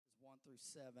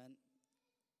through 7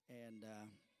 and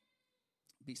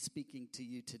be speaking to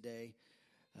you today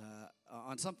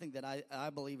on something that I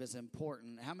believe is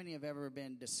important. How many have ever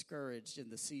been discouraged in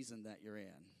the season that you're in?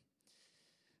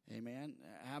 Amen.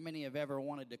 How many have ever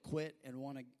wanted to quit and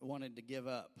wanted to give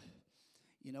up?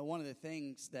 You know, one of the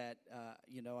things that,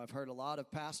 I've heard a lot of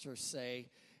pastors say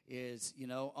is,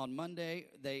 on Monday,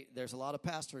 there's a lot of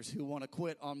pastors who want to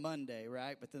quit on Monday,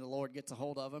 right? But then the Lord gets a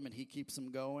hold of them and he keeps them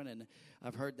going. And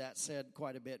I've heard that said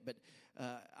quite a bit. But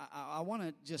I want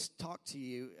to just talk to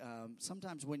you.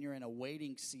 Sometimes when you're in a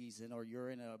waiting season or you're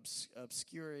in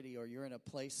obscurity or you're in a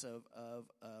place of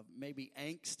maybe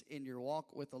angst in your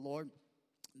walk with the Lord,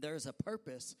 there's a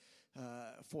purpose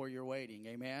for your waiting.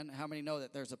 Amen. How many know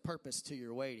that there's a purpose to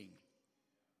your waiting?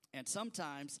 And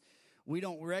sometimes we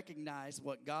don't recognize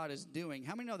what God is doing.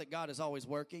 How many know that God is always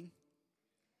working?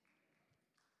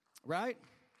 Right?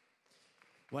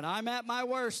 When I'm at my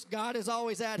worst, God is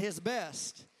always at his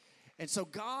best. And so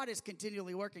God is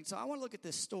continually working. So I want to look at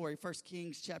this story, 1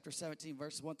 Kings chapter 17,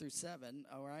 verses 1 through 7.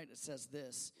 All right, it says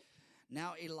this.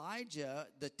 Now Elijah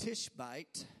the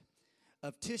Tishbite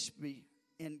of Tishbe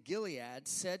in Gilead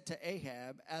said to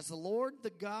Ahab, as the Lord the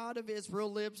God of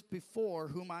Israel lives before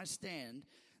whom I stand,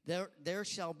 there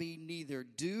shall be neither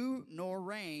dew nor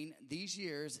rain these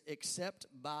years except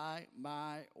by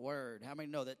my word. How many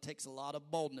know that takes a lot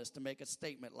of boldness to make a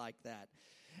statement like that?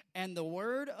 And the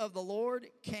word of the Lord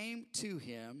came to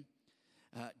him,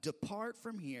 depart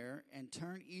from here and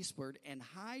turn eastward and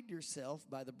hide yourself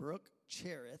by the brook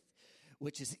Cherith,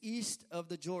 which is east of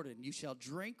the Jordan. You shall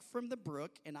drink from the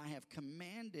brook, and I have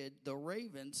commanded the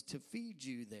ravens to feed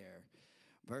you there.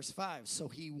 Verse 5, so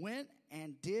he went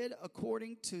and did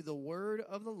according to the word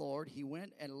of the Lord. He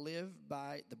went and lived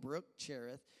by the brook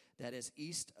Cherith, that is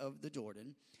east of the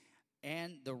Jordan.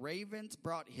 And the ravens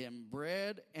brought him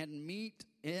bread and meat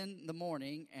in the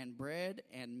morning, and bread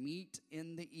and meat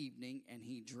in the evening, and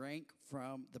he drank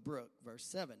from the brook. Verse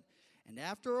 7, and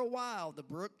after a while the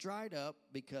brook dried up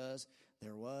because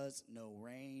there was no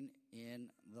rain in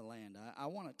the land. I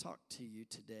want to talk to you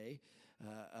today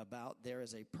about there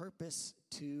is a purpose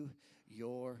to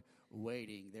your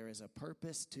waiting. There is a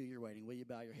purpose to your waiting. Will you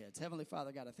bow your heads? Heavenly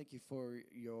Father, God, I thank you for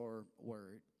your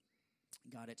word.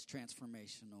 God, it's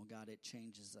transformational. God, it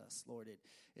changes us. Lord,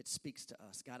 it speaks to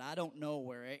us. God, I don't know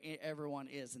where everyone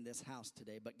is in this house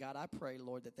today, but God, I pray,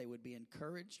 Lord, that they would be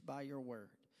encouraged by your word.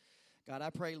 God,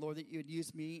 I pray, Lord, that you would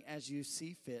use me as you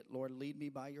see fit. Lord, lead me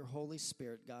by your Holy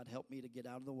Spirit. God, help me to get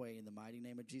out of the way. In the mighty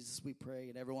name of Jesus we pray.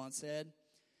 And everyone said,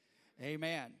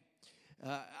 amen.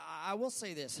 I will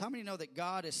say this. How many know that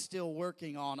God is still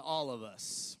working on all of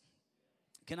us?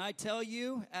 Can I tell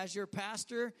you, as your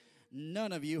pastor,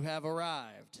 none of you have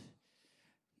arrived.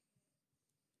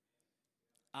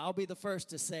 I'll be the first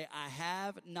to say I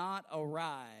have not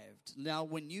arrived. Now,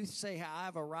 when you say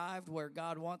I've arrived where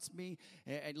God wants me,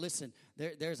 and listen,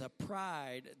 there's a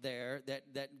pride there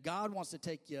that God wants to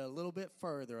take you a little bit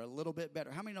further, a little bit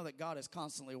better. How many know that God is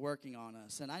constantly working on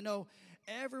us? And I know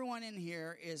everyone in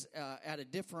here is at a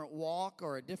different walk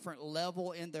or a different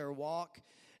level in their walk.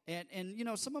 And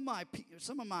some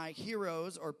of my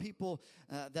heroes or people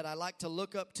that I like to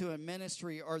look up to in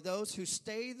ministry are those who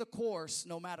stay the course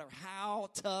no matter how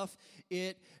tough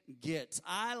it gets.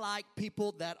 I like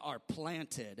people that are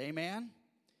planted. Amen?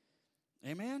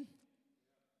 Amen?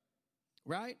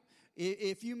 Right?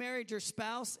 If you married your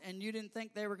spouse and you didn't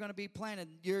think they were going to be planted,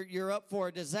 you're up for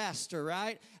a disaster,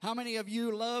 right? How many of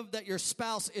you love that your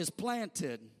spouse is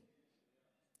planted?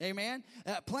 Amen.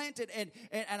 Planted. And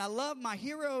I love my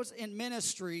heroes in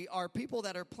ministry are people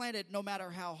that are planted no matter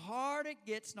how hard it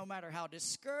gets, no matter how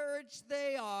discouraged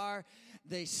they are,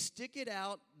 they stick it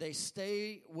out. They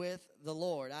stay with the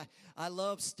Lord. I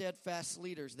love steadfast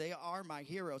leaders. They are my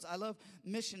heroes. I love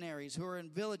missionaries who are in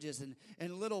villages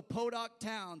and little podunk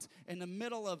towns in the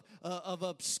middle of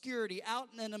obscurity, out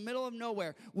in the middle of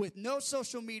nowhere with no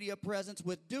social media presence,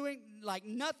 with doing like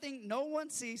nothing no one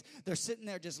sees. They're sitting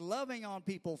there just loving on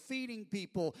people, feeding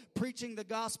people, preaching the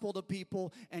gospel to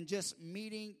people, and just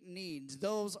meeting needs.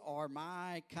 Those are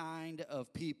my kind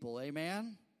of people.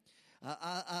 Amen.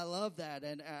 I love that,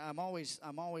 and I'm always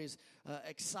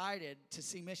excited to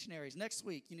see missionaries. Next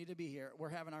week, you need to be here. We're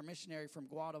having our missionary from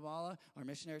Guatemala. Our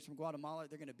missionaries from Guatemala,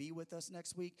 they're going to be with us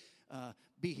next week.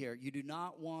 Be here. You do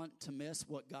not want to miss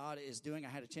what God is doing. I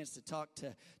had a chance to talk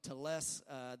to Les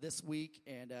this week,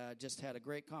 and just had a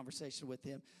great conversation with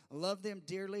him. I love them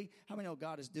dearly. How many know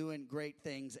God is doing great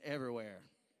things everywhere?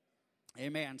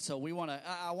 Amen. So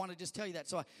I want to just tell you that.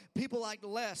 So people like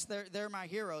Les, they're my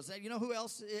heroes. You know who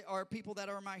else are people that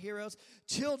are my heroes?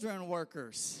 Children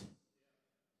workers.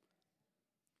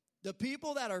 The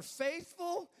people that are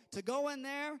faithful to go in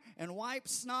there and wipe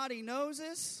snotty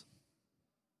noses,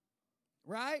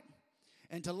 right?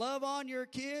 And to love on your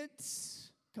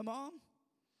kids. Come on.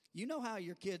 You know how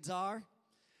your kids are.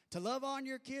 To love on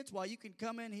your kids while you can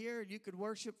come in here and you could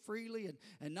worship freely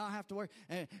and not have to worry.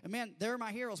 And man, they're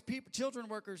my heroes. Children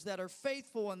workers that are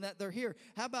faithful and that they're here.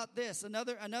 How about this?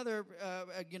 Another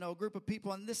group of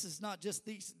people, and this is not just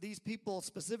these people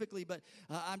specifically, but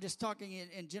I'm just talking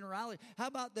in generality. How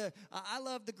about I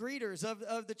love the greeters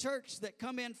of the church that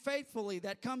come in faithfully,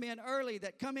 that come in early,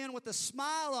 that come in with a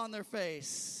smile on their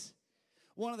face.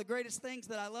 One of the greatest things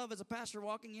that I love as a pastor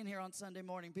walking in here on Sunday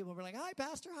morning, people are like, hi,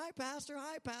 pastor, hi, pastor,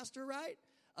 hi, pastor, right?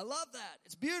 I love that.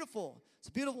 It's beautiful. It's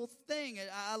a beautiful thing.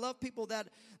 I love people that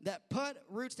put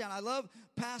roots down. I love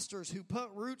pastors who put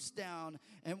roots down.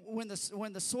 And when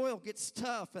the soil gets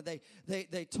tough and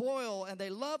they toil and they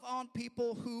love on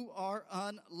people who are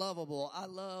unlovable. I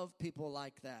love people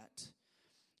like that.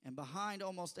 And behind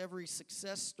almost every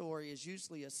success story is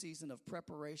usually a season of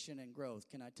preparation and growth.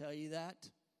 Can I tell you that?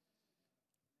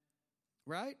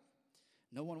 Right?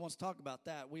 No one wants to talk about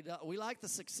that. We like the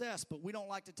success, but we don't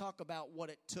like to talk about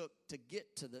what it took to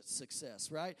get to the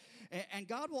success, right? And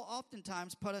God will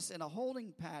oftentimes put us in a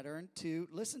holding pattern to,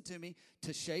 listen to me,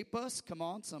 to shape us. Come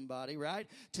on, somebody, right?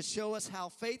 To show us how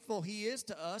faithful He is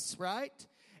to us, right?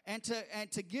 And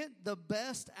to get the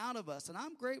best out of us. And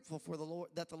I'm grateful for the Lord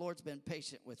that the Lord's been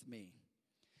patient with me.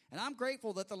 And I'm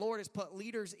grateful that the Lord has put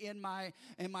leaders in my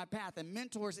path and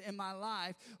mentors in my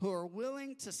life who are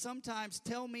willing to sometimes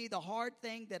tell me the hard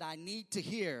thing that I need to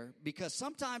hear, because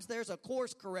sometimes there's a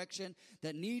course correction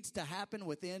that needs to happen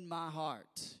within my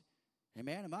heart.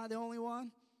 Amen? Am I the only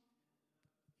one?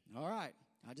 All right.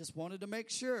 I just wanted to make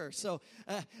sure. So,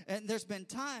 and there's been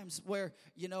times where,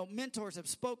 mentors have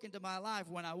spoken to my life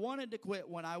when I wanted to quit,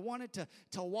 when I wanted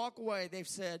to walk away. They've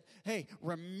said, hey,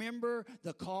 remember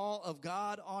the call of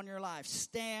God on your life.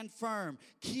 Stand firm.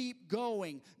 Keep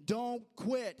going. Don't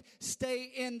quit.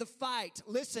 Stay in the fight.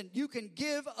 Listen, you can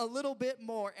give a little bit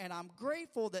more. And I'm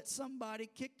grateful that somebody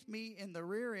kicked me in the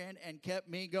rear end and kept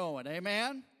me going.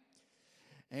 Amen?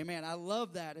 Amen. I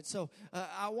love that. And so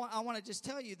I want to just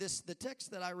tell you this. The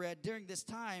text that I read during this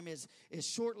time is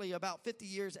shortly about 50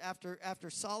 years after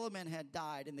Solomon had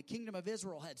died and the kingdom of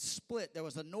Israel had split. There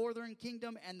was a northern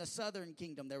kingdom and the southern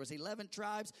kingdom. There was 11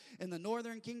 tribes in the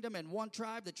northern kingdom and one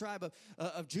tribe, the tribe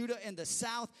of Judah in the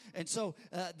south. And so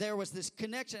there was this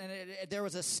connection, and there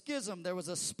was a schism. There was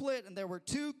a split, and there were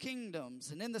two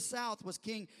kingdoms. And in the south was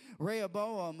King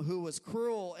Rehoboam, who was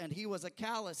cruel, and he was a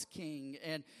callous king.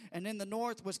 And in the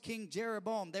north was King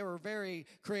Jeroboam. They were very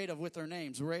creative with their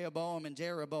names, Rehoboam and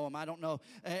Jeroboam. I don't know.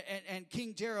 And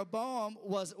King Jeroboam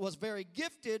was very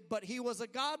gifted, but he was a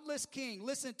godless king.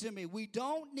 Listen to me. We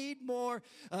don't need more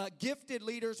gifted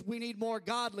leaders. We need more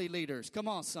godly leaders. Come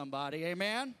on, somebody.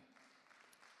 Amen?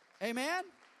 Amen?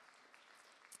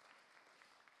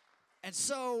 And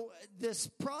so this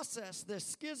process, this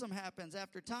schism happens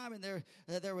after time, and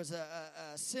there was a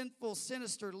sinful,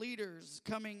 sinister leaders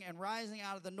coming and rising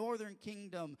out of the northern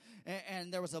kingdom,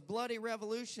 and there was a bloody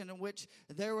revolution in which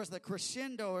there was the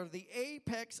crescendo, or the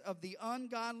apex of the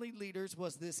ungodly leaders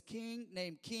was this king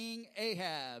named King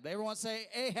Ahab. Everyone say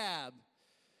Ahab.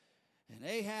 And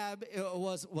Ahab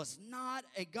was not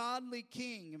a godly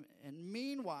king. And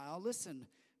meanwhile, listen.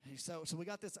 So we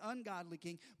got this ungodly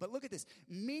king. But look at this.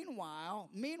 Meanwhile,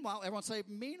 everyone say,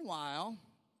 meanwhile,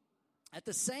 at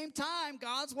the same time,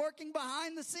 God's working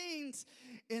behind the scenes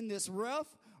in this rough,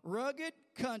 rugged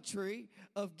country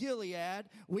of Gilead.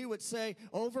 We would say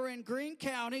over in Greene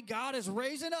County, God is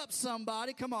raising up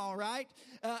somebody. Come on, right?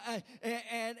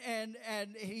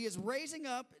 And He is raising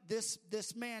up this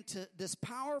man, this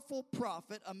powerful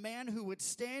prophet, a man who would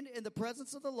stand in the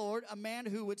presence of the Lord, a man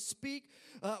who would speak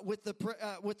with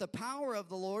the power of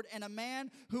the Lord, and a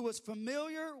man who was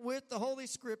familiar with the Holy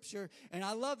Scripture. And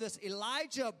I love this.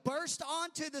 Elijah burst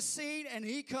onto the scene, and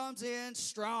he comes in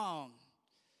strong.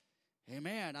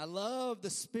 Amen. I love the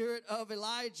spirit of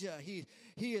Elijah. He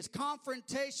is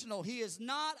confrontational. He is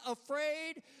not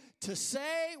afraid to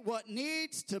say what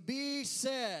needs to be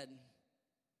said.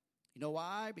 You know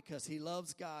why? Because he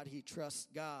loves God. He trusts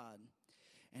God.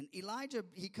 And Elijah,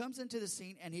 he comes into the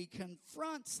scene and he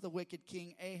confronts the wicked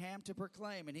king Ahab to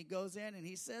proclaim. And he goes in and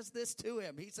he says this to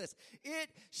him. He says,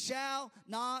 "It shall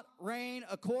not rain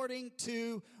according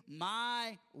to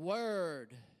my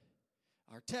word."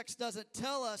 Our text doesn't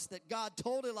tell us that God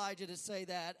told Elijah to say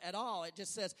that at all. It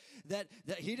just says that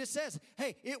he just says,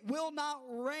 hey, it will not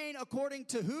rain according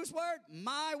to whose word?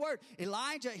 My word.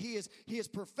 Elijah, he is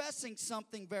professing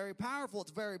something very powerful.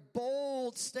 It's a very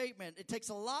bold statement. It takes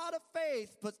a lot of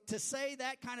faith to say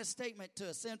that kind of statement to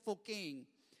a sinful king.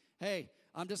 Hey,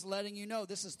 I'm just letting you know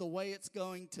this is the way it's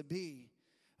going to be.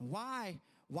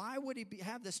 Why would he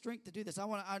have the strength to do this?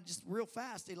 I just real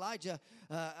fast, Elijah,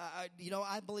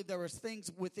 I believe there was things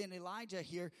within Elijah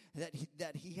here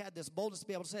that he had this boldness to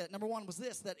be able to say that. Number one was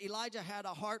this, that Elijah had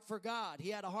a heart for God. He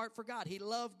had a heart for God. He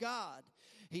loved God.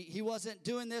 He wasn't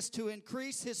doing this to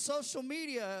increase his social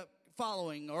media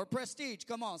following or prestige.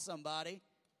 Come on, somebody.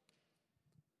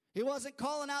 He wasn't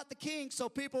calling out the king so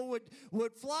people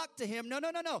would flock to him. No.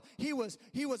 He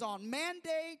was on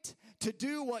mandate to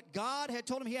do what God had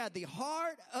told him. He had the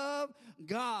heart of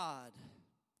God.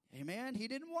 Amen. He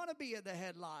didn't want to be in the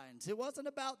headlines. It wasn't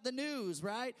about the news,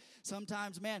 right?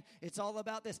 Sometimes, man, it's all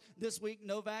about this. This week,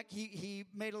 Novak, he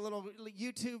made a little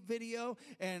YouTube video,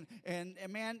 and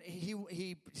man,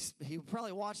 he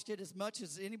probably watched it as much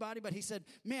as anybody, but he said,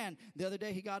 man, the other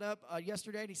day he got up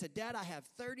yesterday, and he said, Dad, I have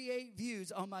 38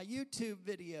 views on my YouTube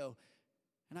video.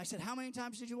 And I said, how many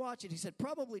times did you watch it? He said,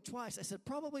 probably twice. I said,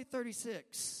 probably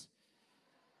 36.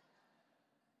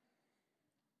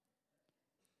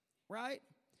 Right?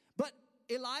 But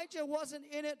Elijah wasn't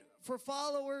in it for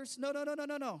followers. No.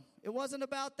 It wasn't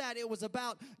about that. It was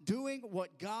about doing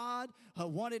what God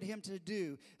wanted him to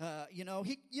do.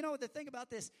 The thing about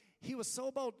this, he was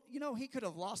so bold. He could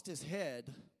have lost his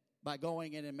head by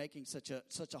going in and making such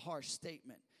a harsh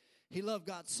statement. He loved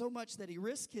God so much that he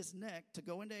risked his neck to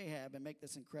go into Ahab and make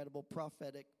this incredible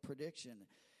prophetic prediction.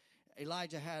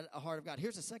 Elijah had a heart of God.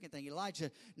 Here's the second thing.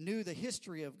 Elijah knew the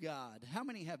history of God. How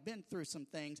many have been through some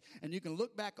things and you can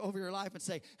look back over your life and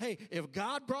say, hey, if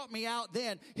God brought me out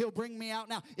then, he'll bring me out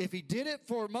now. If he did it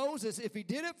for Moses, if he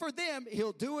did it for them,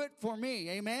 he'll do it for me.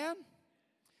 Amen?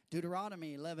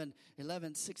 Deuteronomy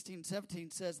 11, 16, 17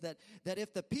 says that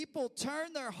if the people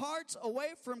turn their hearts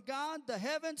away from God, the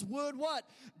heavens would what?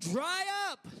 Dry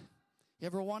up. You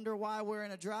ever wonder why we're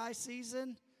in a dry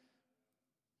season?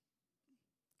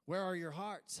 Where are your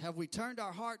hearts? Have we turned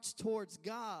our hearts towards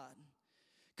God?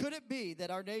 Could it be that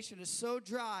our nation is so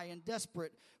dry and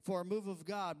desperate for a move of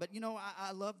God? But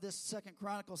I love this. 2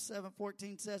 Chronicles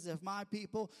 7:14 says, if my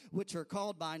people, which are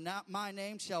called by my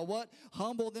name, shall what?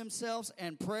 Humble themselves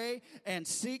and pray and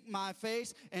seek my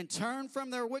face and turn from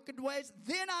their wicked ways,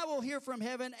 then I will hear from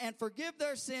heaven and forgive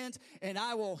their sins and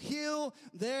I will heal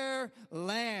their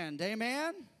land.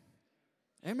 Amen?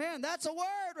 Amen. That's a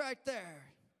word right there.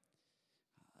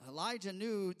 Elijah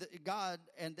knew that God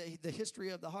and the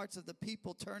history of the hearts of the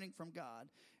people turning from God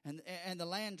and the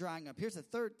land drying up. Here's the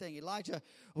third thing. Elijah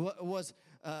was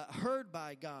heard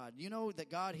by God. You know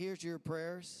that God hears your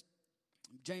prayers.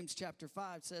 James chapter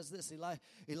 5 says this.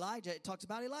 Elijah, it talks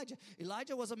about Elijah.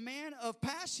 Elijah was a man of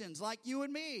passions like you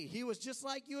and me. He was just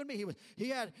like you and me. He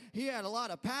had a lot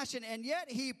of passion, and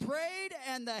yet he prayed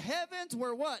and the heavens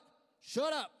were what?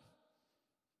 Shut up.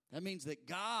 That means that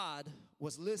God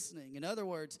was listening. In other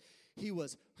words, he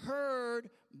was heard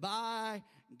by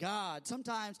God.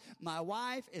 Sometimes my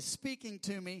wife is speaking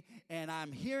to me and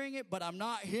I'm hearing it, but I'm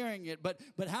not hearing it. But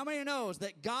how many knows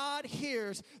that God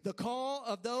hears the call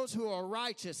of those who are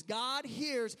righteous? God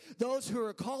hears those who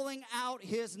are calling out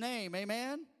his name.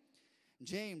 Amen?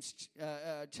 James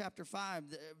chapter 5,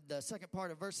 the second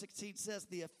part of verse 16 says,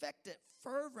 the effective,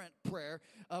 fervent prayer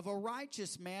of a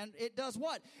righteous man, it does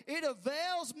what? It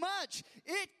avails much.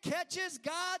 It catches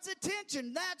God's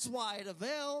attention. That's why it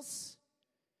avails.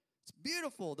 It's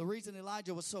beautiful. The reason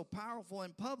Elijah was so powerful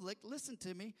in public, listen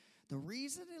to me, the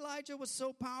reason Elijah was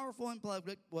so powerful in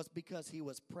public was because he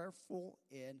was prayerful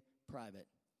in private.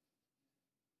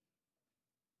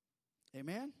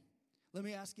 Amen? Let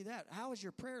me ask you that. How is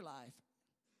your prayer life?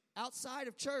 Outside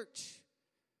of church,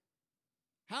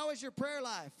 how is your prayer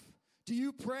life? Do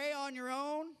you pray on your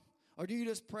own? Or do you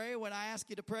just pray when I ask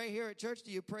you to pray here at church?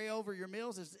 Do you pray over your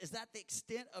meals? Is that the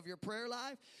extent of your prayer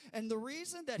life? And the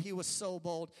reason that he was so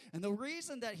bold and the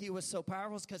reason that he was so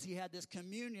powerful is because he had this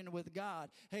communion with God.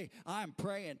 Hey, I'm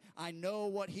praying. I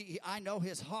know I know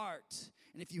his heart.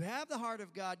 And if you have the heart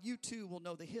of God, you too will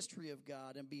know the history of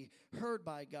God and be heard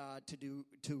by God to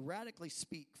radically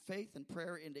speak faith and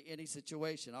prayer into any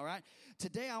situation, all right?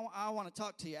 Today, I want to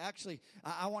talk to you. Actually,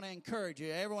 I want to encourage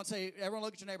you. Everyone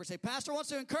look at your neighbor and say, Pastor wants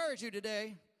to encourage you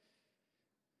today.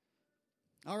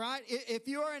 All right? If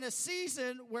you are in a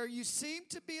season where you seem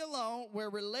to be alone, where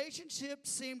relationships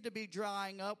seem to be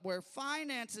drying up, where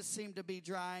finances seem to be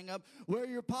drying up, where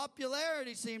your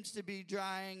popularity seems to be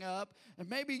drying up, and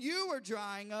maybe you are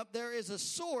drying up, there is a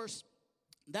source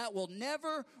that will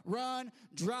never run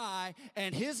dry,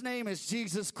 and his name is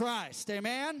Jesus Christ.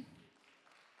 Amen?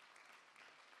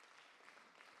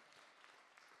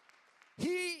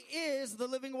 He is the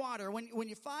living water. When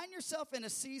you find yourself in a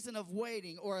season of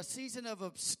waiting or a season of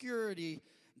obscurity,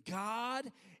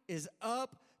 God is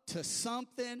up to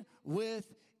something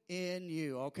within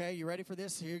you. Okay, you ready for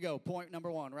this? Here you go. Point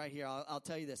number one right here. I'll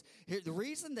tell you this. Here, the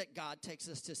reason that God takes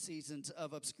us to seasons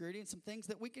of obscurity and some things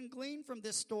that we can glean from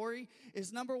this story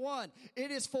is, number one,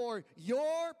 it is for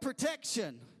your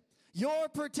protection. Your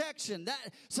protection. That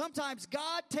sometimes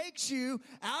God takes you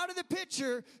out of the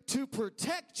picture to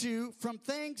protect you from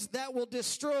things that will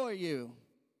destroy you.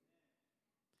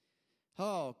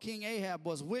 Oh, King Ahab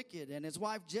was wicked, and his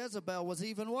wife Jezebel was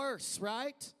even worse,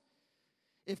 right?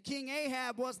 If King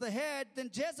Ahab was the head, then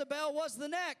Jezebel was the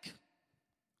neck.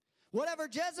 Whatever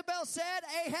Jezebel said,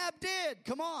 Ahab did.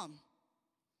 Come on.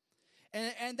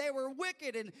 And they were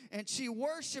wicked, and she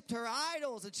worshiped her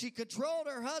idols, and she controlled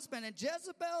her husband. And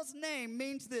Jezebel's name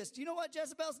means this. Do you know what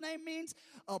Jezebel's name means?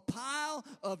 A pile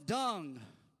of dung.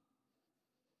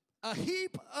 A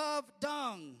heap of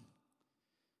dung.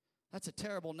 That's a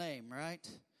terrible name, right?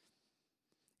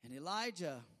 And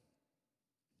Elijah,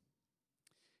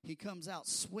 he comes out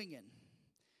swinging,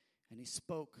 and he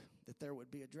spoke that there would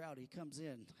be a drought. He comes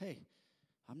in, hey,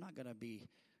 I'm not going to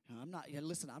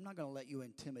let you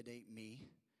intimidate me,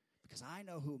 because I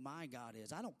know who my God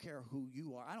is. I don't care who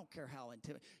you are. I don't care how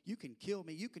you can kill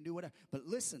me. You can do whatever. But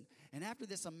listen, and after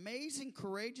this amazing,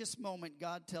 courageous moment,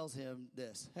 God tells him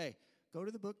this. Hey, go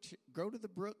to the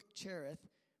brook Cherith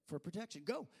for protection.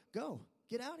 Go,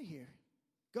 get out of here.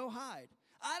 Go hide.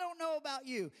 I don't know about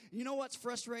you. You know what's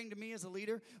frustrating to me as a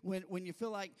leader? When you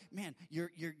feel like, man, you're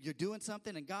doing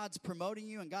something and God's promoting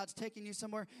you and God's taking you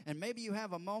somewhere, and maybe you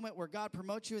have a moment where God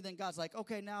promotes you, and then God's like,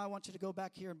 okay, now I want you to go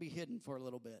back here and be hidden for a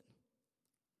little bit.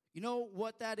 You know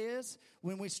what that is?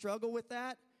 When we struggle with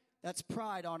that, that's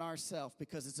pride on ourselves,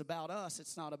 because it's about us.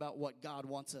 It's not about what God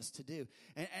wants us to do.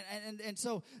 And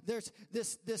so there's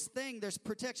this thing, there's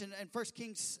protection. In 1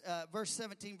 Kings verse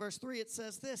 17, verse 3, it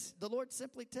says this. The Lord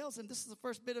simply tells him, this is the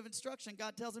first bit of instruction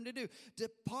God tells him to do.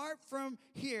 Depart from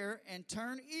here and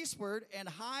turn eastward and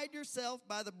hide yourself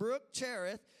by the brook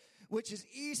Cherith, which is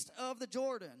east of the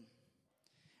Jordan.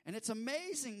 And it's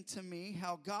amazing to me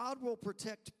how God will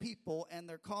protect people and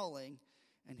their calling,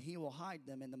 and he will hide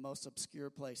them in the most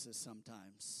obscure places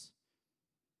sometimes.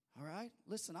 All right?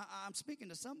 Listen, I'm speaking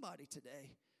to somebody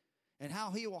today. And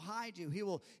how he will hide you. He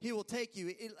will take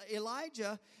you.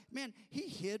 Elijah, man, he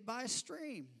hid by a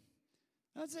stream.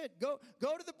 That's it. Go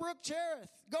to the brook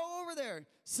Cherith. Go over there.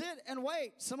 Sit and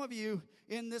wait. Some of you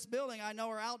in this building I know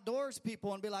are outdoors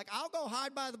people and be like, I'll go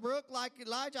hide by the brook like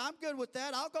Elijah. I'm good with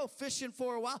that. I'll go fishing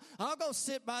for a while. I'll go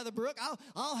sit by the brook.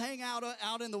 I'll hang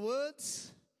out in the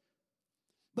woods.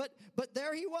 But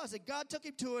there he was. And God took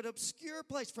him to an obscure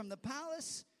place, from the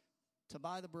palace to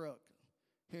by the brook.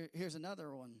 Here's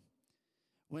another one.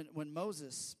 When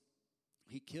Moses,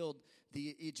 he killed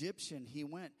the Egyptian, he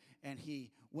went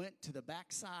to the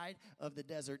backside of the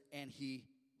desert, and he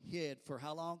hid for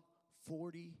how long?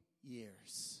 40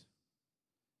 years.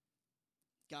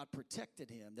 God protected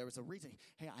him. There was a reason.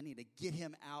 Hey, I need to get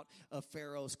him out of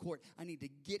Pharaoh's court. I need to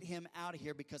get him out of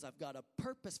here because I've got a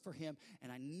purpose for him,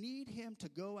 and I need him to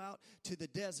go out to the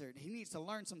desert. He needs to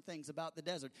learn some things about the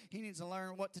desert. He needs to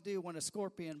learn what to do when a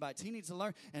scorpion bites. He needs to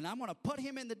learn, and I'm going to put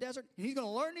him in the desert, and he's going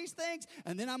to learn these things,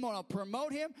 and then I'm going to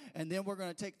promote him, and then we're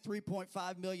going to take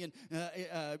 3.5 million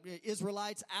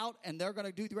Israelites out, and they're going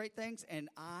to do great things, and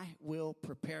I will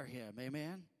prepare him.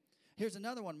 Amen? Here's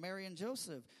another one, Mary and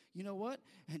Joseph. You know what?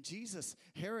 And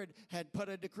Herod had put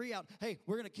a decree out. Hey,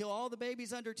 we're going to kill all the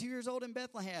babies under 2 years old in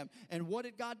Bethlehem. And what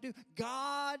did God do?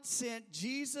 God sent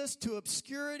Jesus to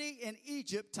obscurity in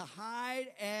Egypt to hide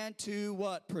and to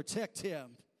what? Protect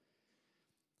him.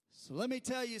 So let me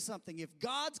tell you something. If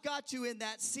God's got you in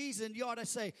that season, you ought to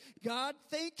say, God,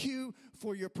 thank you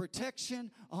for your protection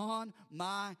on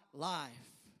my life.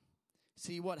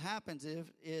 See, what happens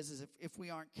is if we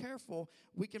aren't careful,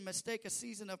 we can mistake a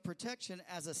season of protection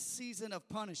as a season of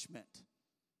punishment.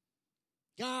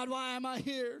 God, why am I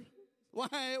here? Why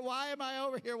am I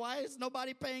over here? Why is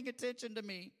nobody paying attention to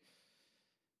me?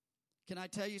 Can I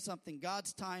tell you something?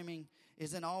 God's timing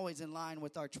isn't always in line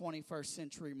with our 21st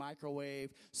century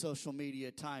microwave social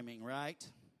media timing, right?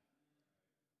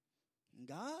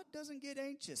 God doesn't get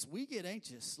anxious. We get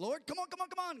anxious. Lord, come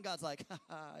on. God's like,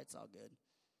 it's all good.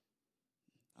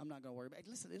 I'm not going to worry about it.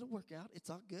 Listen, it'll work out. It's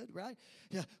all good, right?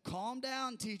 Yeah, calm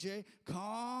down, TJ.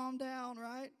 Calm down,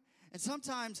 right? And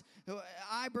sometimes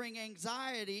I bring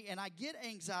anxiety, and I get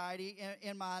anxiety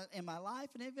in my life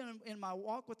and even in my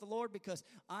walk with the Lord because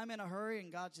I'm in a hurry,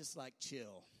 and God's just like,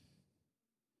 chill.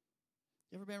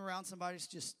 You ever been around somebody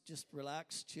who's just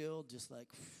relaxed, chill, just like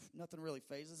nothing really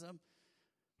phases them?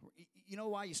 You know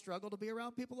why you struggle to be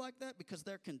around people like that? Because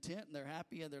they're content and they're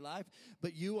happy in their life,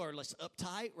 but you are less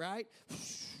uptight, right?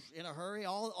 In a hurry,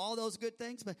 all those good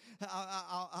things. But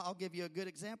I'll give you a good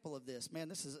example of this. Man,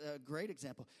 this is a great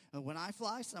example. When I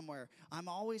fly somewhere, I'm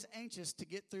always anxious to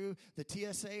get through the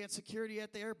TSA and security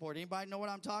at the airport. Anybody know what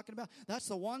I'm talking about? That's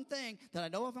the one thing that I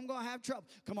know if I'm going to have trouble.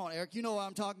 Come on, Eric, you know what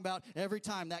I'm talking about. Every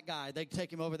time that guy, they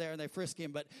take him over there and they frisk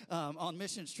him, but on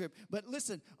missions trip. But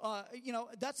listen,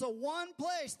 that's the one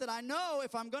place that I know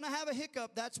if I'm going to have a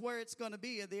hiccup, that's where it's going to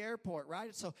be at the airport,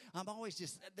 right? So I'm always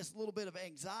just this little bit of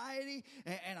anxiety,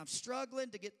 and I'm struggling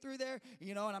to get through there,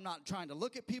 and I'm not trying to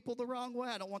look at people the wrong way.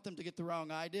 I don't want them to get the wrong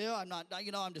idea. I'm not,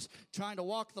 I'm just trying to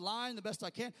walk the line the best I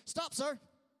can. Stop, sir.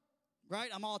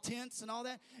 Right? I'm all tense and all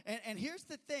that. And here's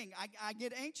the thing. I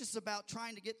get anxious about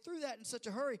trying to get through that in such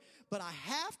a hurry, but I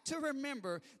have to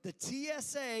remember the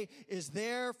TSA is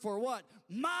there for what?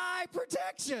 My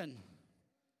protection.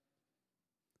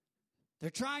 They're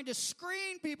trying to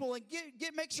screen people and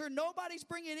make sure nobody's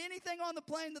bringing anything on the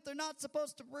plane that they're not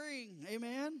supposed to bring.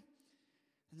 Amen?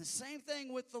 And the same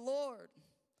thing with the Lord.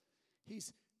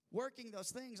 He's working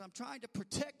those things. I'm trying to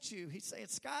protect you. He's saying,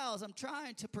 Skiles, I'm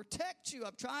trying to protect you.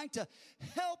 I'm trying to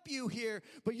help you here,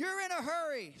 but you're in a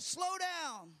hurry. Slow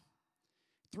down.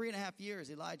 3.5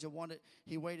 years, Elijah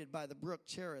waited by the brook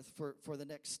Cherith for the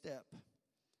next step.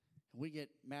 We get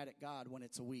mad at God when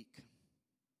it's a week.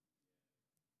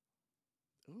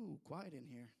 Ooh, quiet in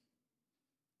here.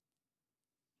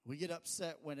 We get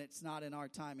upset when it's not in our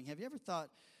timing. Have you ever thought,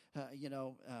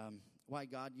 why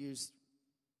God used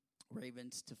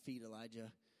ravens to feed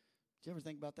Elijah? Did you ever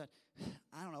think about that?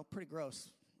 I don't know, pretty gross.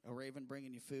 A raven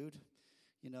bringing you food.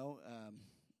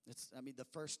 The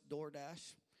first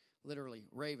DoorDash, literally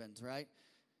ravens, right?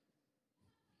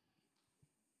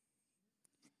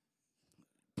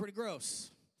 Pretty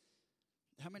gross.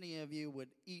 How many of you would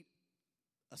eat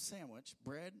a sandwich,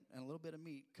 bread, and a little bit of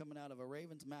meat coming out of a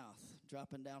raven's mouth,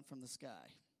 dropping down from the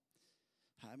sky?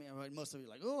 I mean, most of you are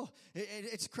like, oh,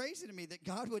 it's crazy to me that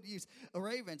God would use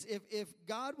ravens. If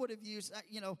God would have used,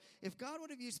 if God would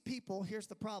have used people, here's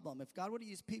the problem. If God would have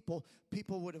used people,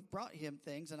 people would have brought him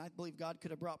things, and I believe God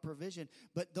could have brought provision,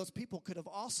 but those people could have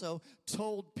also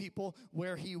told people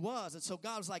where he was. And so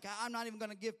God was like, I'm not even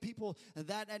going to give people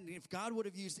that. And if God would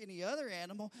have used any other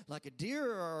animal, like a deer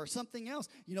or something else,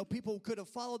 people could have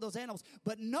followed those animals.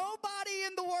 But nobody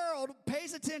in the world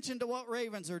pays attention to what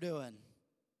ravens are doing,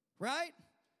 right?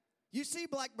 You see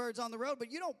blackbirds on the road,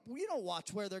 but you don't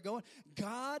watch where they're going.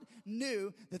 God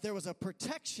knew that there was a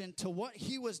protection to what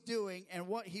he was doing and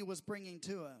what he was bringing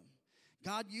to him.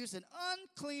 God used an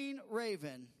unclean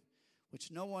raven,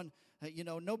 which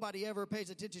nobody ever pays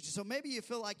attention to. So maybe you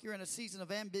feel like you're in a season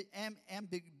of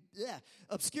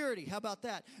obscurity. How about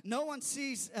that? No one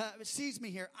sees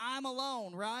me here. I'm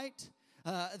alone, right?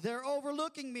 They're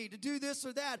overlooking me to do this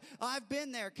or that. I've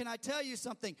been there. Can I tell you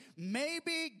something?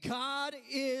 Maybe God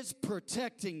is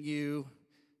protecting you.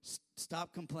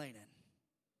 Stop complaining.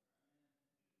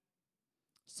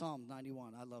 Psalm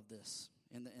 91. I love this.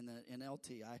 In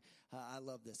NLT, I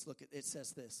love this. Look, it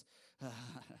says this.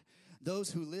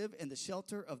 Those who live in the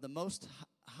shelter of the Most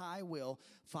High will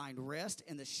find rest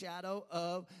in the shadow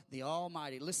of the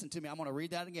Almighty. Listen to me. I'm going to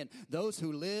read that again. Those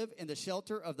who live in the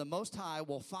shelter of the Most High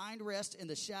will find rest in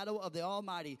the shadow of the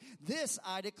Almighty. This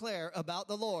I declare about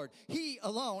the Lord. He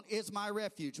alone is my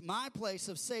refuge, my place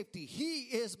of safety. He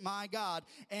is my God,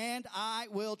 and I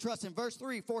will trust him. Verse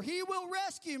 3, for he will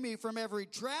rescue me from every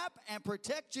trap and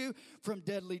protect you from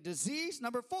deadly disease.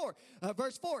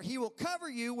 Verse 4, he will cover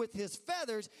you with his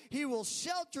feathers. He will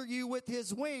shelter you with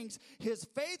his wings. His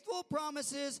faithful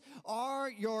promises are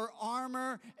your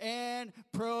armor and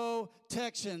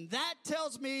protection. That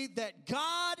tells me that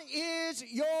God is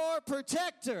your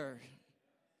protector.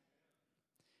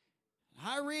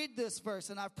 I read this verse,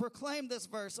 and I've proclaimed this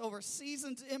verse over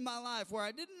seasons in my life where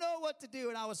I didn't know what to do,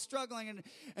 and I was struggling,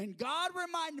 and God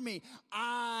reminded me,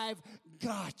 I've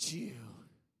got you.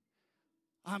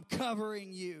 I'm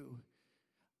covering you.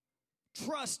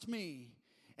 Trust me.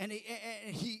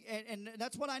 And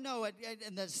that's what I know.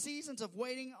 In the seasons of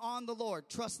waiting on the Lord,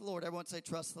 trust the Lord. Everyone say,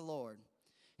 trust the Lord.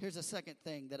 Here's a second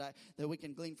thing that we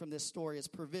can glean from this story is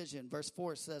provision. Verse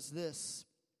 4 says this: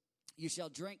 you shall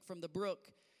drink from the brook,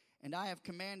 and I have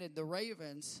commanded the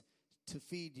ravens to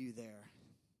feed you there.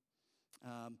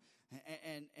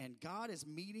 And God is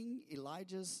meeting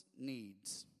Elijah's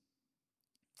needs.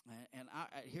 And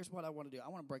here's what I want to do. I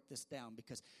want to break this down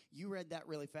because you read that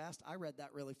really fast. I read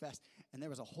that really fast. And there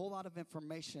was a whole lot of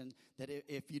information that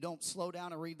if you don't slow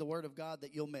down and read the Word of God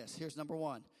that you'll miss. Here's number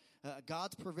one.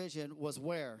 God's provision was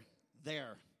where?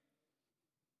 There.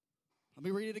 Let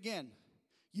me read it again.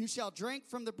 You shall drink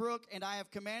from the brook, and I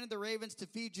have commanded the ravens to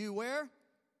feed you where?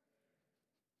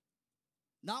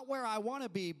 Not where I want to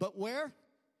be, but where?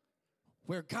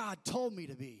 Where God told me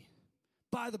to be.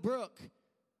 By the brook.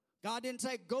 God didn't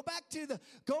say, go back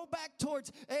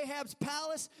towards Ahab's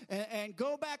palace and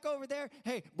go back over there.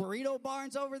 Hey, burrito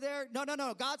barn's over there.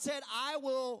 No. God said, I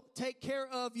will take care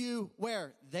of you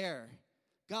where? There.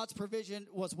 God's provision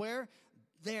was where?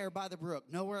 There by the brook,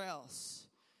 nowhere else.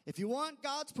 If you want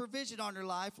God's provision on your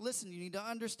life, listen, you need to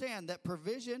understand that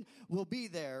provision will be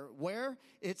there. Where?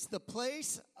 It's the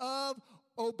place of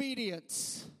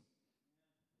obedience.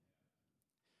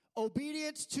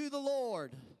 Obedience to the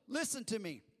Lord. Listen to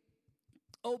me.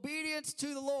 Obedience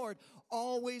to the Lord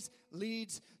always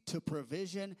leads to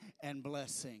provision and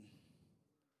blessing.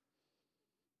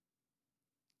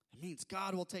 It means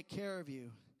God will take care of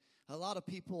you. A lot of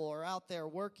people are out there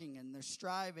working and they're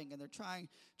striving and they're trying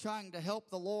to help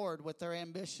the Lord with their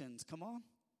ambitions. Come on.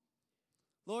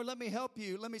 Lord, let me help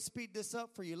you. Let me speed this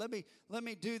up for you. Let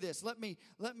me do this. Let me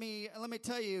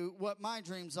tell you what my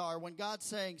dreams are when God's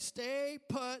saying, stay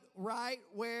put right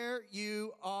where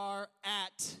you are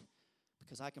at.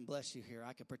 Because I can bless you here.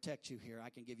 I can protect you here. I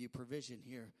can give you provision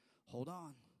here. Hold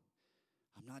on.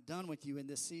 I'm not done with you in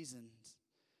this season.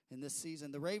 In this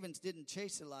season, the ravens didn't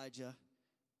chase Elijah,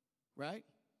 right?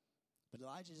 But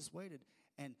Elijah just waited.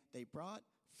 And they brought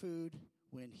food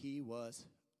when he was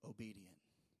obedient.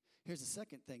 Here's the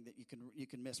second thing that you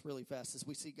can miss really fast is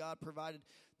we see God provided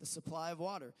the supply of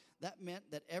water. That meant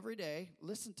that every day,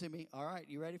 listen to me. All right,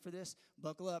 you ready for this?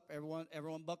 Buckle up,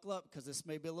 everyone buckle up because this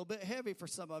may be a little bit heavy for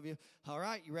some of you. All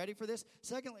right, you ready for this?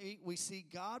 Secondly, we see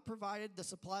God provided the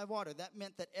supply of water. That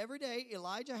meant that every day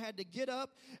Elijah had to get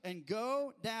up and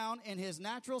go down in his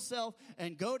natural self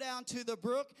and go down to the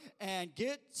brook and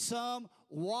get some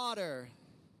water.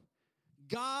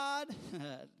 God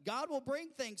will bring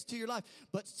things to your life,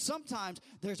 but sometimes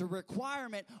there's a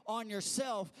requirement on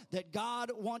yourself that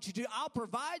God wants you to do. I'll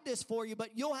provide this for you,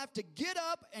 but you'll have to get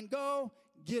up and go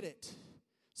get it.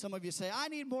 Some of you say, I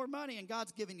need more money, and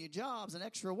God's giving you jobs and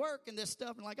extra work and this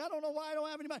stuff. And like, I don't know why I don't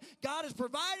have any money. God is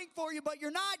providing for you, but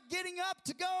you're not getting up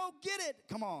to go get it.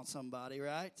 Come on, somebody,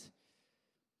 right?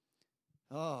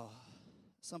 Oh,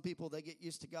 some people, they get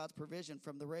used to God's provision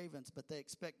from the ravens, but they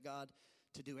expect God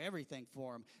to do everything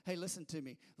for them. Hey, listen to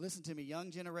me,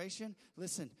 young generation.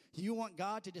 Listen, you want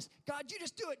God to God, you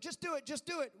just do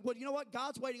it. Well, you know what?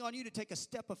 God's waiting on you to take a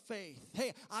step of faith.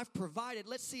 Hey, I've provided.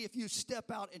 Let's see if you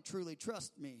step out and truly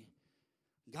trust me.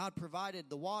 God provided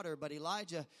the water, but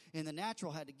Elijah in the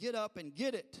natural had to get up and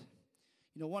get it.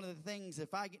 You know, one of the things,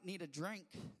 if I need a drink,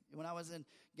 when I was in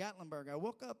Gatlinburg, I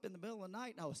woke up in the middle of the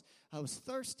night and I was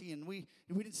thirsty, and we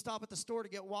didn't stop at the store to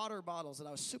get water bottles, and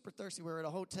I was super thirsty. We were at a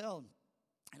hotel.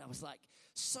 And I was like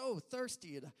so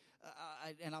thirsty,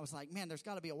 and I was like, man, there's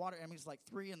got to be a water. I mean, it's like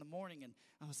 3 a.m, and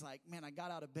I was like, man, I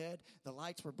got out of bed. The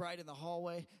lights were bright in the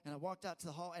hallway, and I walked out to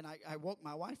the hall, and I woke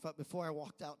my wife up before I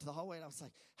walked out to the hallway, and I was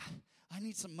like, I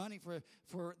need some money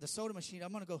for the soda machine.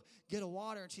 I'm going to go get a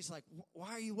water. And she's like,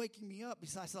 why are you waking me up?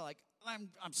 Because I said, like, I'm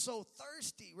so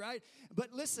thirsty, right?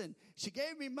 But listen, she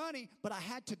gave me money, but I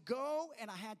had to go,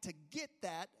 and I had to get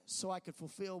that so I could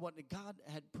fulfill what God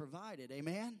had provided.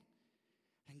 Amen?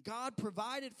 And God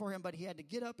provided for him, but he had to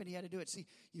get up and he had to do it. See,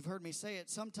 you've heard me say it.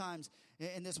 Sometimes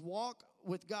in this walk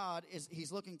with God,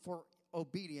 he's looking for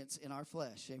obedience in our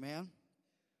flesh. Amen?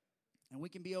 And we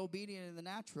can be obedient in the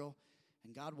natural,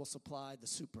 and God will supply the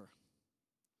super.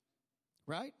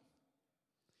 Right?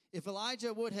 If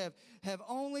Elijah would have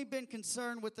only been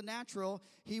concerned with the natural,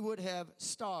 he would have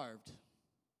starved.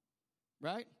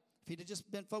 Right? If he'd have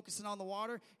just been focusing on the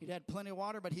water, he'd had plenty of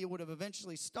water, but he would have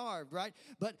eventually starved, right?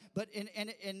 But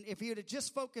if he would have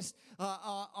just focused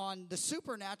on the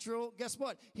supernatural, guess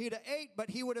what? He'd have ate, but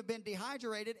he would have been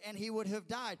dehydrated and he would have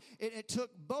died. It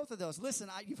took both of those. Listen,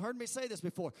 you've heard me say this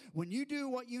before. When you do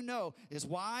what you know is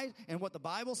wise and what the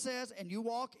Bible says, and you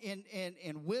walk in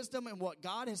wisdom and what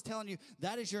God is telling you,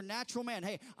 that is your natural man.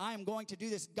 Hey, I am going to do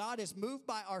this. God is moved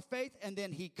by our faith, and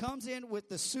then he comes in with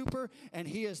the super, and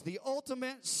he is the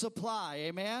ultimate supply.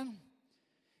 Amen?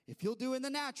 If you'll do in the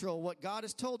natural what God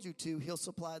has told you to, he'll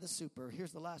supply the super.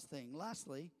 Here's the last thing.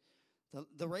 Lastly,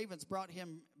 the ravens brought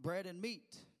him bread and meat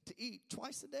to eat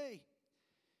twice a day.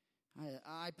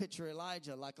 I picture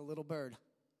Elijah like a little bird.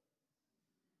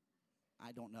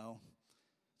 I don't know.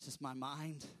 It's just my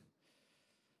mind.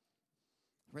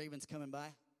 Ravens coming by.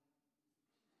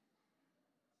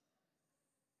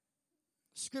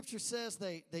 Scripture says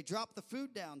they dropped the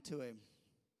food down to him.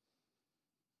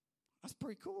 That's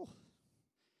pretty cool.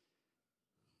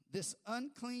 This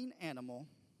unclean animal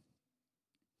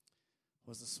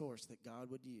was the source that God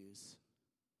would use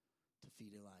to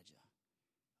feed Elijah.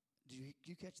 Did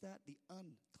you catch that? The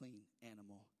unclean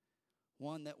animal.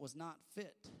 One that was not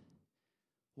fit.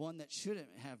 One that shouldn't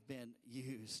have been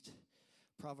used.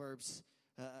 Proverbs,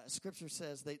 Scripture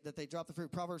says that they dropped the fruit.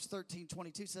 Proverbs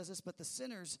 13:22 says this, but the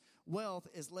sinner's wealth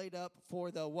is laid up for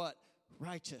the what?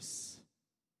 Righteous.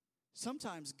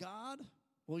 Sometimes God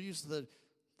will use the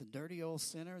dirty old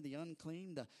sinner, the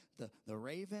unclean, the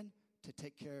raven, to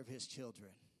take care of his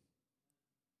children.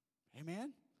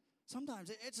 Amen?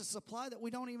 Sometimes it's a supply that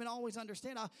we don't even always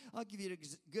understand. I'll give you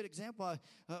a good example.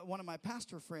 One of my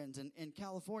pastor friends in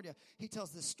California, he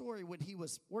tells this story when he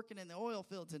was working in the oil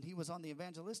fields and he was on the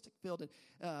evangelistic field.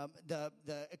 And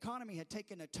the economy had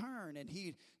taken a turn, and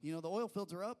the oil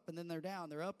fields are up and then they're down.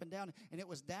 They're up and down, and it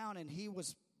was down, and he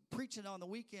was preaching on the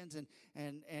weekends,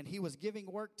 and he was giving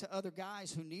work to other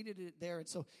guys who needed it there. And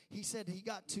so he said he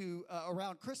got to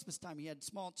around Christmas time. He had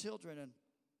small children, and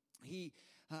he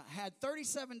had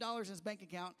 $37 in his bank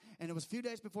account, and it was a few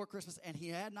days before Christmas, and he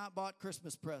had not bought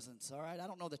Christmas presents. All right, I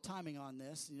don't know the timing on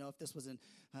this. If this was in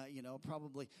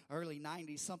probably early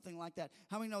 90s, something like that.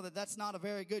 How many know that that's not a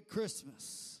very good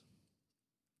Christmas?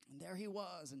 And there he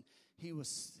was, and he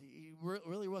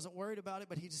really wasn't worried about it,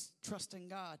 but he just trusted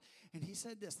God. And he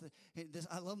said this,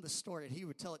 I love this story, and he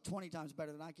would tell it 20 times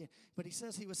better than I can. But he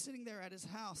says he was sitting there at his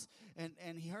house,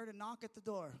 and he heard a knock at the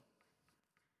door.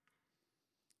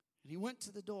 And he went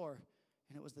to the door,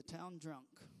 and it was the town drunk.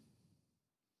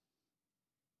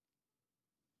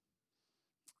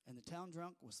 And the town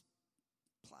drunk was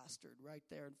plastered right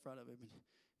there in front of him. And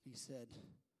he said,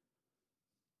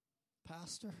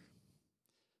 Pastor,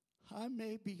 I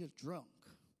may be a drunk,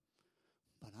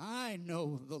 but I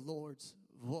know the Lord's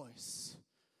voice.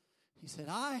 He said,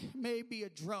 I may be a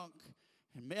drunk,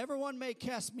 and everyone may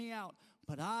cast me out,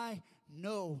 but I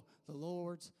know the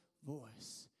Lord's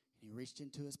voice. And he reached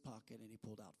into his pocket, and he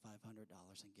pulled out $500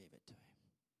 and gave it to him.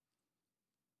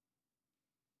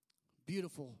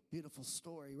 Beautiful, beautiful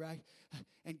story, right?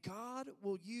 And God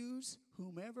will use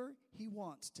whomever he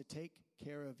wants to take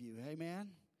care of you.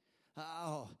 Amen?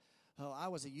 I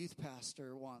was a youth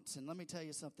pastor once, and let me tell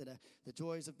you something, the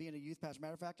joys of being a youth pastor.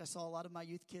 Matter of fact, I saw a lot of my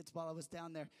youth kids while I was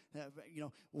down there.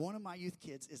 One of my youth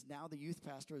kids is now the youth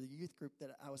pastor of the youth group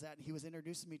that I was at, and he was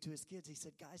introducing me to his kids. He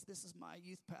said, guys, this is my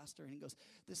youth pastor, and he goes,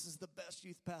 this is the best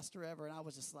youth pastor ever, and I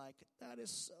was just like, that is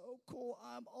so cool.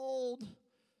 I'm old.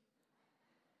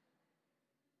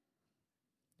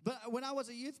 But when I was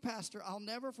a youth pastor, I'll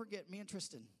never forget me and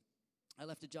Tristan. I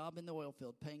left a job in the oil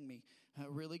field paying me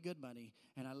really good money,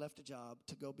 and I left a job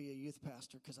to go be a youth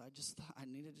pastor because I just thought I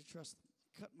needed to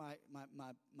cut my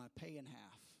pay in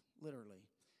half, literally,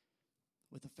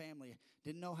 with the family.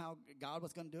 Didn't know how God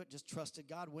was going to do it, just trusted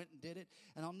God, went and did it.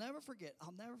 And I'll never forget, I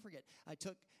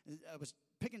was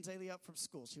picking Zaylee up from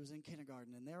school. She was in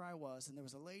kindergarten, and there I was, and there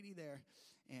was a lady there,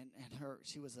 and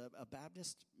she was a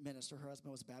Baptist minister. Her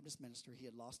husband was a Baptist minister. He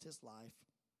had lost his life.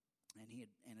 And he had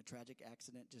in a tragic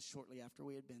accident just shortly after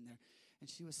we had been there. And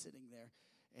she was sitting there,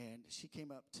 and she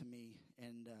came up to me,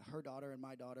 and her daughter and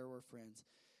my daughter were friends.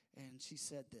 And she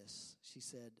said this. She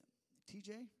said,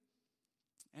 TJ?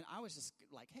 And I was just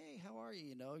like, hey, how are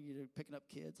you? You're picking up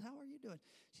kids. How are you doing?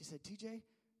 She said, TJ,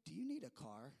 do you need a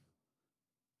car?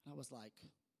 And I was like,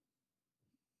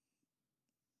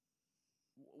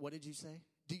 what did you say?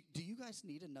 Do you guys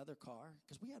need another car?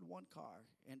 Because we had one car,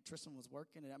 and Tristan was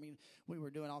working, and we were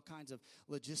doing all kinds of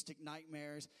logistic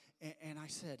nightmares. And I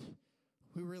said,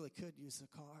 we really could use a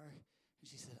car. And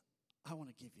she said, I want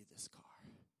to give you this car.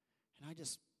 And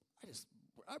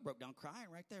I broke down crying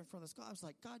right there in front of this car. I was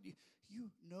like, God, you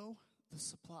know the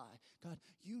supply. God,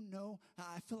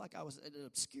 I feel like I was in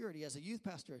obscurity as a youth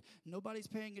pastor. Nobody's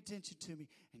paying attention to me.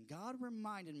 And God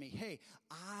reminded me, hey,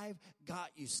 I've got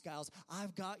you, Skiles.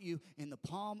 I've got you in the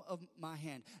palm of my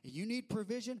hand. You need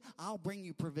provision? I'll bring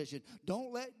you provision.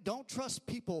 Don't trust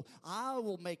people. I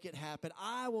will make it happen.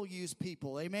 I will use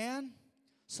people. Amen?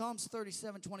 Psalms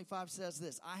 37:25 says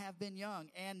this, I have been young,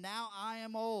 and now I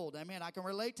am old. Amen. I can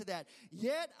relate to that.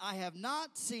 Yet I have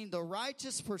not seen the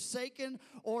righteous forsaken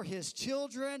or his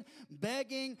children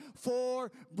begging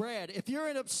for bread. If you're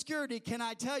in obscurity, can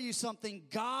I tell you something?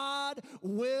 God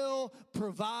will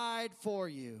provide for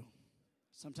you.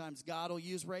 Sometimes God will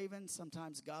use ravens.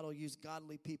 Sometimes God will use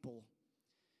godly people.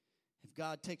 If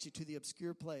God takes you to the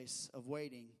obscure place of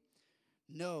waiting,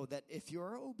 know that if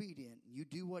you're obedient, you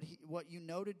do what you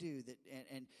know to do, that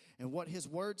and what his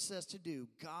word says to do,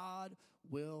 God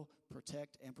will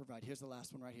protect and provide. Here's the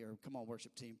last one right here. Come on,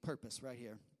 worship team. Purpose right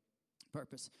here.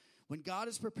 Purpose. When God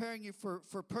is preparing you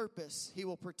for purpose, he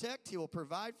will protect, he will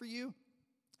provide for you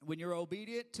when you're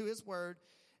obedient to his word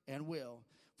and will.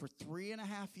 For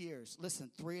 3.5 years, listen,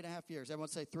 3.5 years. Everyone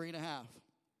say 3.5.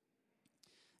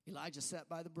 Elijah sat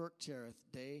by the brook Cherith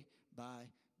day by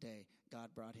day. God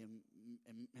brought him,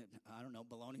 I don't know,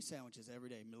 bologna sandwiches every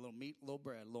day. A little meat, little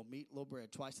bread, a little meat, little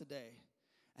bread, twice a day.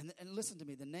 And listen to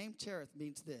me, the name Cherith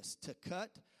means this, to cut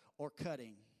or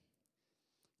cutting.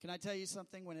 Can I tell you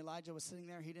something? When Elijah was sitting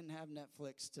there, he didn't have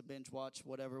Netflix to binge watch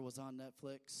whatever was on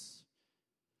Netflix.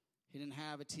 He didn't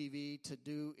have a TV to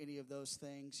do any of those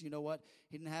things. You know what?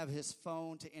 He didn't have his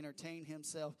phone to entertain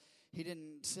himself. He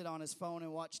didn't sit on his phone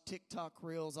and watch TikTok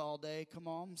reels all day. Come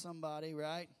on, somebody,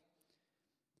 right?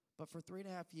 But for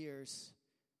 3.5 years,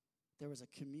 there was a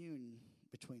commune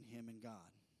between him and God.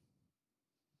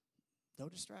 No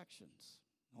distractions.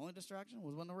 The only distraction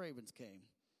was when the ravens came,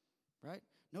 right?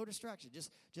 No distraction,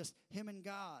 just him and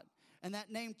God. And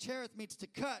that name Cherith means to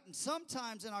cut. And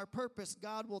sometimes in our purpose,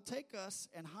 God will take us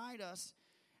and hide us,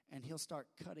 and he'll start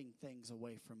cutting things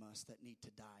away from us that need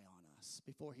to die on us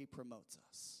before he promotes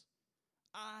us.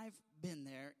 I've been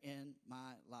there in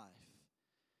my life.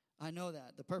 I know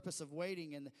that. The purpose of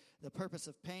waiting and the purpose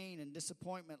of pain and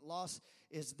disappointment, loss,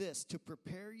 is this, to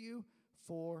prepare you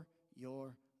for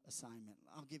your assignment.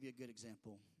 I'll give you a good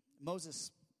example.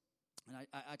 Moses, and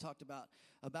I talked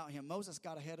about him. Moses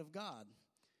got ahead of God,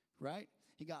 right?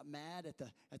 He got mad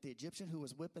at the Egyptian who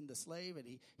was whipping the slave, and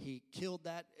he killed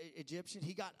that Egyptian.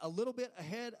 He got a little bit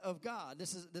ahead of God.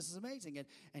 This is amazing.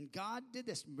 And God did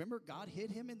this. Remember, God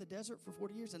hid him in the desert for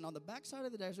 40 years, and on the backside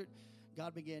of the desert,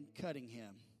 God began cutting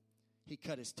him. He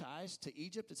cut his ties to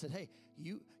Egypt and said, hey,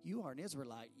 you are an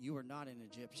Israelite. You are not an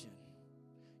Egyptian.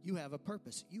 You have a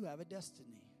purpose. You have a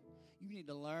destiny. You need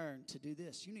to learn to do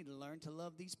this. You need to learn to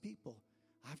love these people.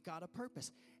 I've got a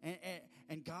purpose.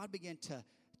 And God began to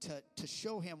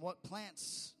show him what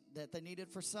plants that they needed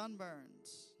for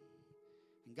sunburns.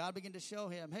 And God began to show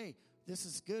him, hey, this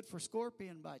is good for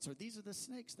scorpion bites, or these are the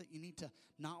snakes that you need to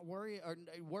not worry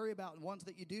about, and ones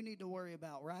that you do need to worry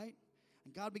about, right?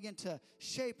 And God began to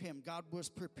shape him. God was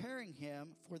preparing him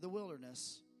for the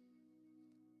wilderness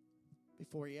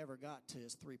before he ever got to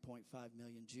his 3.5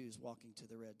 million Jews walking to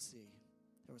the Red Sea.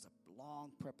 There was a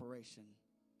long preparation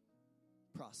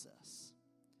process.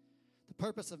 The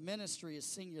purpose of ministry is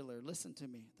singular. Listen to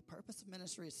me. The purpose of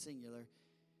ministry is singular.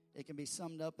 It can be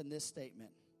summed up in this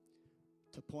statement: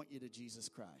 to point you to Jesus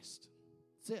Christ.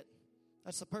 That's it.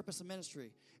 That's the purpose of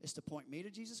ministry, is to point me to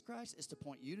Jesus Christ, is to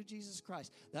point you to Jesus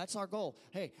Christ. That's our goal.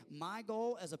 Hey, my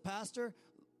goal as a pastor,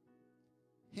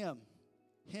 him,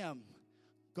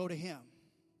 go to him.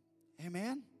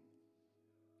 Amen?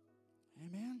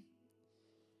 Amen?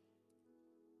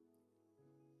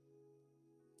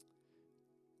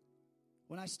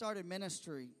 When I started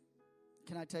ministry,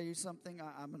 can I tell you something?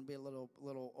 I'm going to be a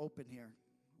little open here.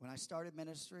 When I started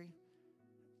ministry,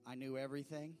 I knew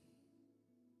everything.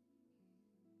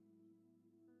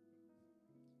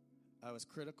 I was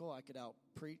critical. I could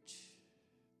out-preach.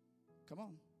 Come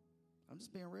on. I'm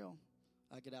just being real.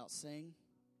 I could out-sing.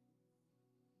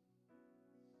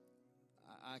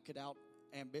 I could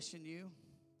out-ambition you.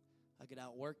 I could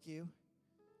outwork you.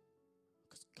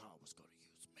 Because God was going to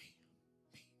use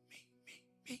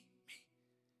me.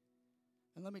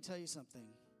 And let me tell you something.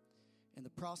 In the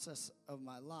process of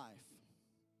my life,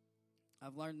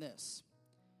 I've learned this.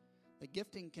 The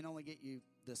gifting can only get you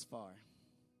this far.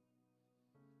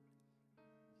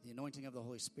 The anointing of the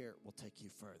Holy Spirit will take you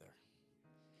further.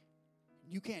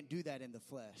 You can't do that in the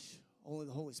flesh. Only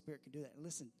the Holy Spirit can do that. And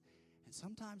listen, and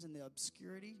sometimes in the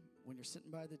obscurity, when you're sitting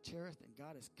by the cherith and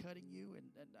God is cutting you,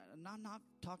 and I'm not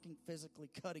talking physically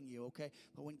cutting you, okay?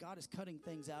 But when God is cutting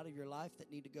things out of your life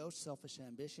that need to go, selfish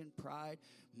ambition, pride,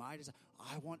 my desire,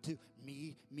 I want to,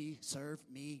 serve,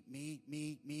 me.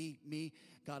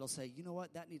 God will say, you know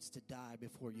what? That needs to die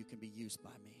before you can be used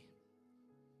by me.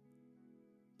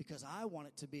 Because I want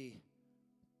it to be,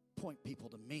 point people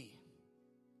to me.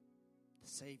 The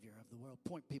Savior of the world.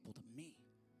 Point people to me.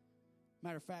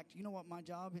 Matter of fact, you know what my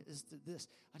job is to this?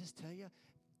 I just tell you,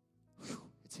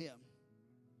 it's him.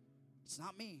 It's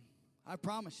not me. I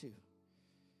promise you.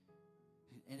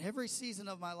 In every season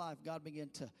of my life, God began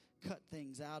to cut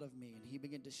things out of me, and he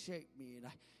began to shape me,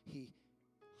 and he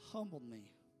humbled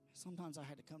me. Sometimes I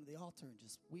had to come to the altar and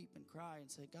just weep and cry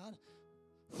and say, God,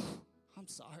 I'm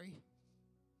sorry.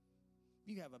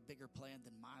 You have a bigger plan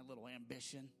than my little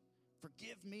ambition.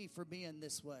 Forgive me for being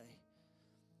this way.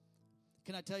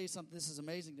 Can I tell you something? This is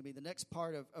amazing to me. The next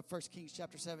part of 1 Kings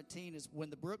chapter 17 is when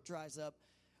the brook dries up,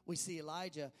 we see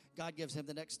Elijah. God gives him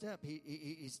the next step.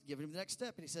 He's giving him the next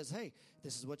step, and he says, hey,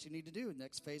 this is what you need to do.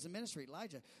 Next phase of ministry.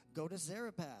 Elijah, go to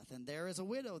Zarephath, and there is a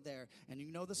widow there. And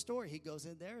you know the story. He goes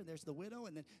in there, and there's the widow,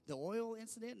 and then the oil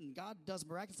incident, and God does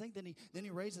miraculous things. Then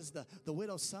he raises the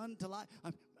widow's son to life.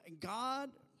 And God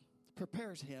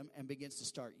prepares him and begins to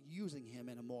start using him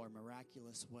in a more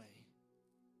miraculous way.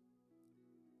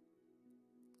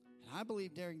 And I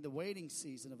believe during the waiting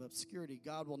season of obscurity,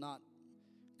 God will not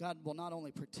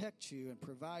only protect you and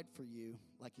provide for you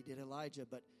like he did Elijah,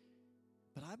 but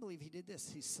I believe he did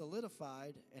this. He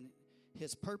solidified and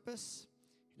his purpose,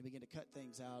 and he began to cut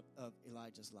things out of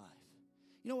Elijah's life.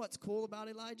 You know what's cool about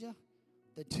Elijah?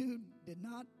 The dude did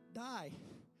not die.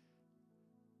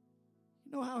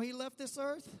 You know how he left this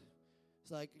earth?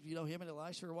 It's like, him and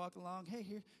Elisha are walking along. Hey,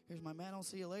 here's my man. I'll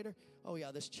see you later. Oh,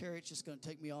 yeah, this chariot's just going to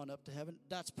take me on up to heaven.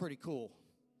 That's pretty cool.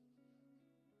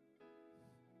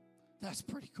 That's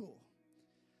pretty cool.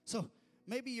 So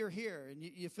maybe you're here and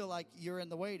you feel like you're in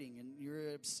the waiting and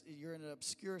you're in an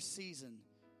obscure season.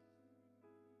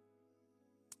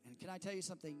 And can I tell you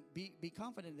something? Be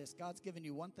confident in this. God's given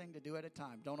you one thing to do at a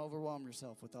time. Don't overwhelm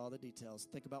yourself with all the details.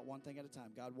 Think about one thing at a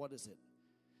time. God, what is it?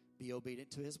 Be obedient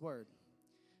to his word.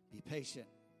 Be patient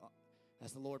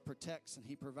as the Lord protects and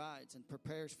he provides and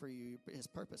prepares for you his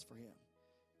purpose for him.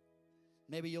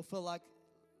 Maybe you'll feel like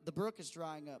the brook is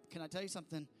drying up. Can I tell you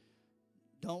something?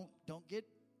 Don't get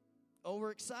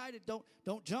overexcited.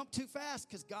 Don't jump too fast,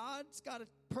 because God's got a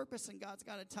purpose and God's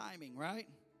got a timing, right?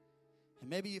 And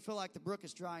maybe you feel like the brook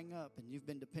is drying up and you've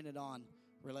been dependent on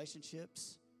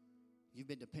relationships. You've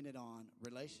been dependent on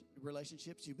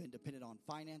relationships. You've been dependent on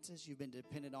finances. You've been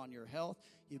dependent on your health.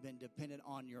 You've been dependent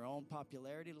on your own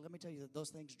popularity. Let me tell you that those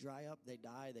things dry up, they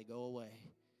die, they go away.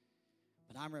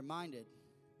 But I'm reminded,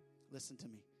 listen to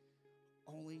me,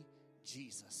 only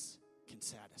Jesus can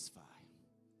satisfy.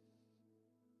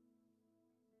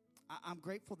 I'm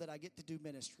grateful that I get to do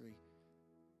ministry.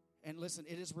 And listen,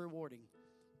 it is rewarding.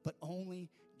 But only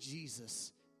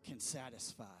Jesus can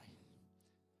satisfy.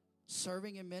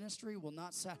 Serving in ministry will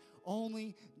not satisfy.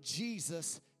 Only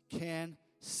Jesus can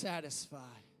satisfy.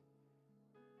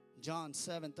 John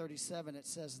 7:37, it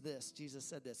says this. Jesus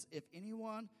said this. If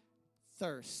anyone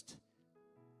thirst,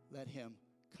 let him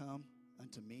come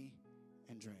unto me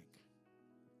and drink.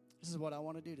 This is what I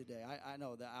want to do today. I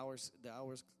know the hour's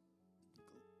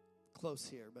close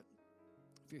here, but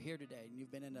if you're here today and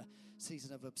you've been in a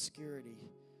season of obscurity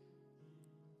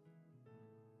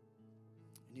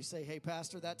and you say, hey,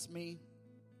 Pastor, that's me.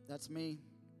 And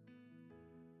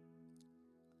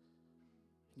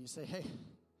you say, hey,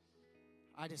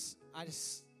 I just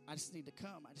need to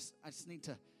come.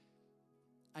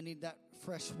 I need that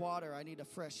fresh water. I need a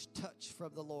fresh touch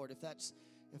from the Lord. If that's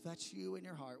you in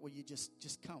your heart, will you just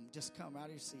come out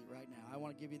of your seat right now? I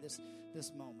want to give you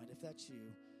this moment. If that's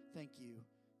you, thank you.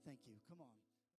 Come on.